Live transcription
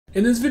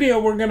In this video,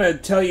 we're going to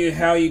tell you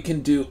how you can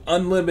do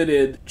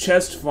unlimited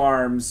chest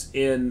farms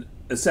in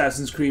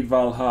Assassin's Creed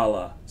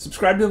Valhalla.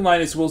 Subscribe to the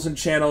Linus Wilson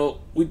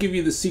channel. We give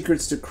you the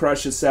secrets to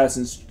crush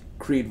Assassin's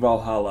Creed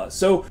Valhalla.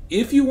 So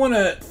if you want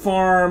to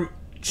farm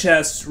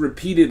chests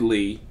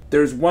repeatedly,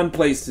 there's one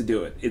place to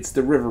do it. It's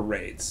the river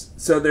raids.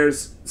 So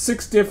there's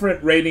 6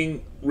 different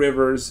raiding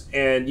rivers,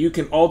 and you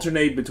can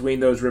alternate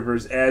between those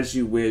rivers as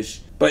you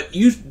wish. But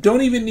you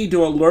don't even need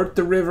to alert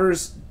the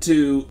rivers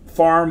to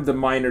farm the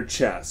minor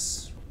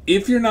chests.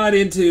 If you're not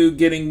into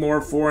getting more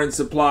foreign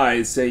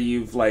supplies, say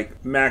you've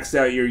like maxed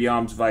out your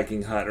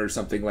Jomsviking hut or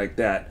something like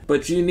that,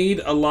 but you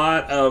need a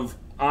lot of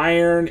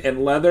iron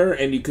and leather,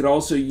 and you could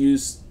also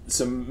use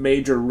some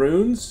major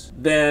runes,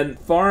 then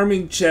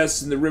farming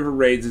chests in the river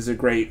raids is a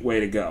great way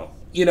to go.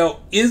 You know,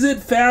 is it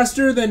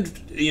faster than,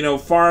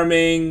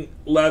 farming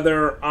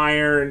leather,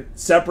 iron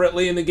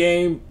separately in the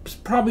game? It's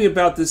probably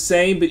about the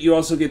same, but you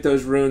also get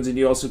those runes and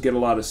you also get a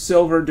lot of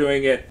silver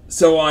doing it.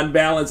 So on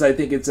balance, I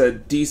think it's a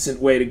decent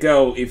way to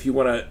go if you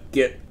want to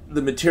get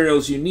the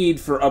materials you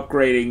need for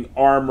upgrading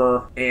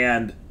armor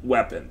and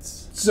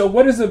weapons. So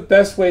what is the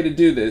best way to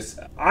do this?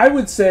 I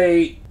would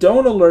say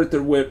don't alert the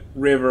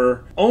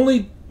river,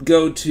 only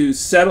go to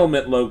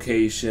settlement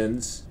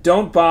locations,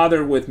 don't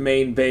bother with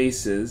main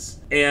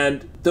bases,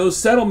 and those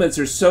settlements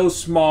are so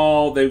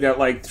small, they've got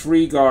like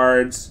 3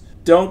 guards.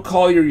 Don't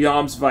call your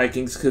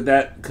Jomsvikings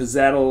because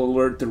that'll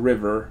alert the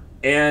river,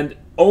 and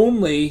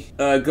only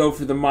go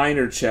for the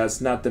minor chests,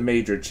 not the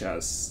major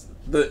chests.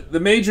 The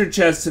major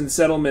chests and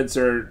settlements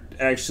are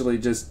actually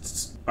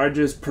just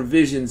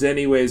provisions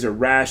anyways, or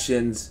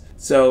rations,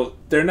 so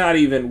they're not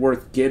even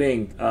worth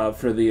getting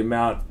for the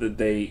amount that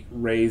they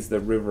raise the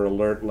river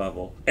alert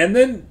level. And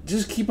then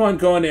just keep on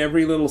going to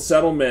every little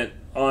settlement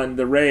on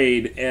the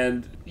raid,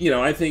 and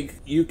I think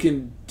you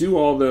can do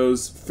all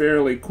those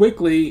fairly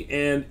quickly,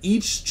 and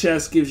each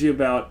chest gives you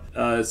about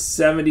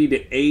 70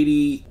 to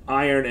 80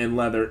 iron and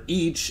leather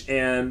each,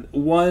 and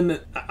 1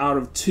 out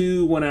of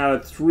 2, 1 out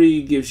of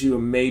 3 gives you a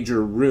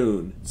major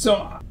rune.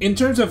 So in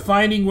terms of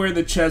finding where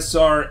the chests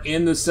are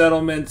in the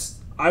settlements,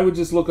 I would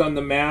just look on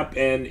the map,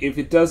 and if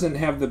it doesn't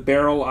have the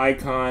barrel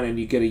icon and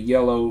you get a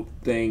yellow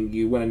thing,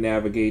 you want to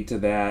navigate to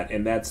that,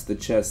 and that's the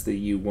chest that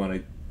you want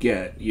to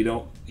get. You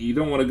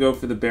don't want to go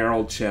for the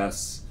barrel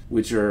chests,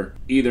 which are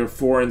either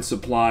foreign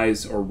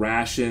supplies or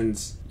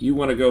rations. You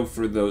want to go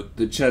for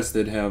the chests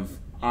that have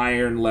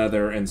iron,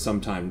 leather, and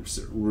sometimes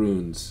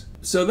runes.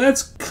 So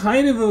that's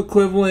kind of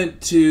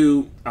equivalent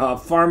to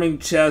farming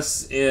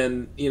chests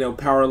in,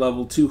 power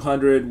level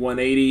 200,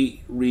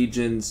 180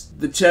 regions.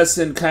 The chests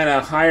in kind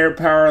of higher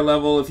power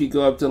level, if you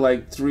go up to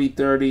like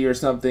 330 or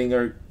something,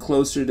 are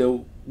closer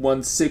to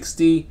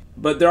 160.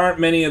 But there aren't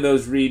many of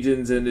those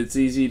regions, and it's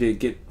easy to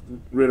get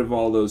rid of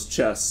all those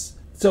chests.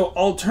 So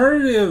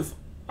alternative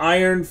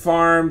iron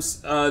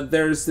farms,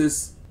 there's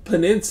this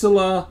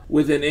peninsula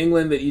within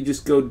England that you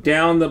just go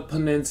down the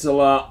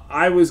peninsula.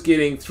 I was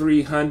getting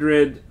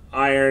 300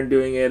 iron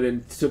doing it,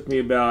 and it took me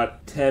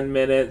about 10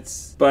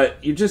 minutes.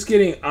 But you're just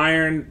getting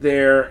iron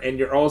there, and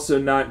you're also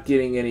not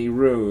getting any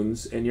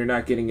runes, and you're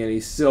not getting any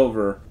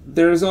silver.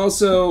 There's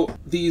also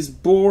these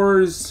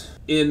boars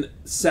in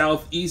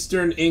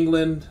southeastern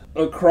England,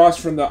 across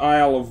from the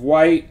Isle of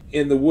Wight,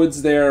 in the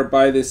woods there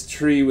by this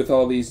tree with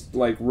all these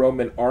like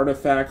Roman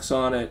artifacts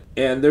on it.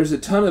 And there's a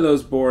ton of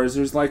those boars.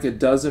 There's like a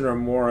dozen or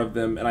more of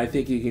them, and I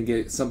think you can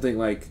get something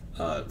like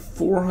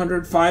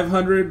 400,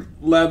 500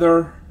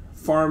 leather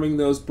farming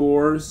those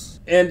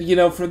boars. And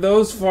for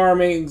those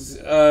farmings,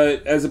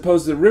 as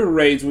opposed to the river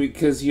raids,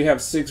 because you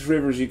have 6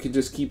 rivers, you can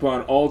just keep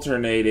on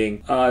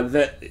alternating.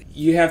 That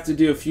you have to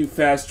do a few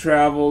fast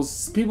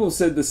travels. People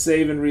said the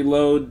save and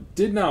reload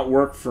did not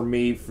work for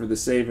me for the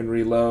save and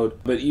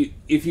reload, but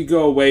if you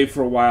go away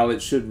for a while,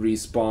 it should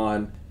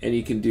respawn, and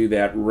you can do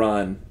that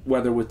run,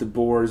 whether with the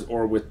boars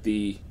or with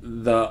the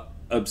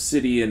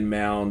obsidian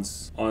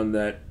mounds on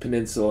that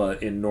peninsula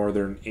in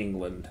northern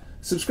England.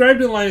 Subscribe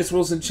to the Linus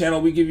Wilson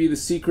channel. We give you the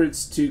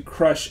secrets to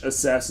crush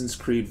Assassin's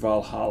Creed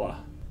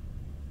Valhalla.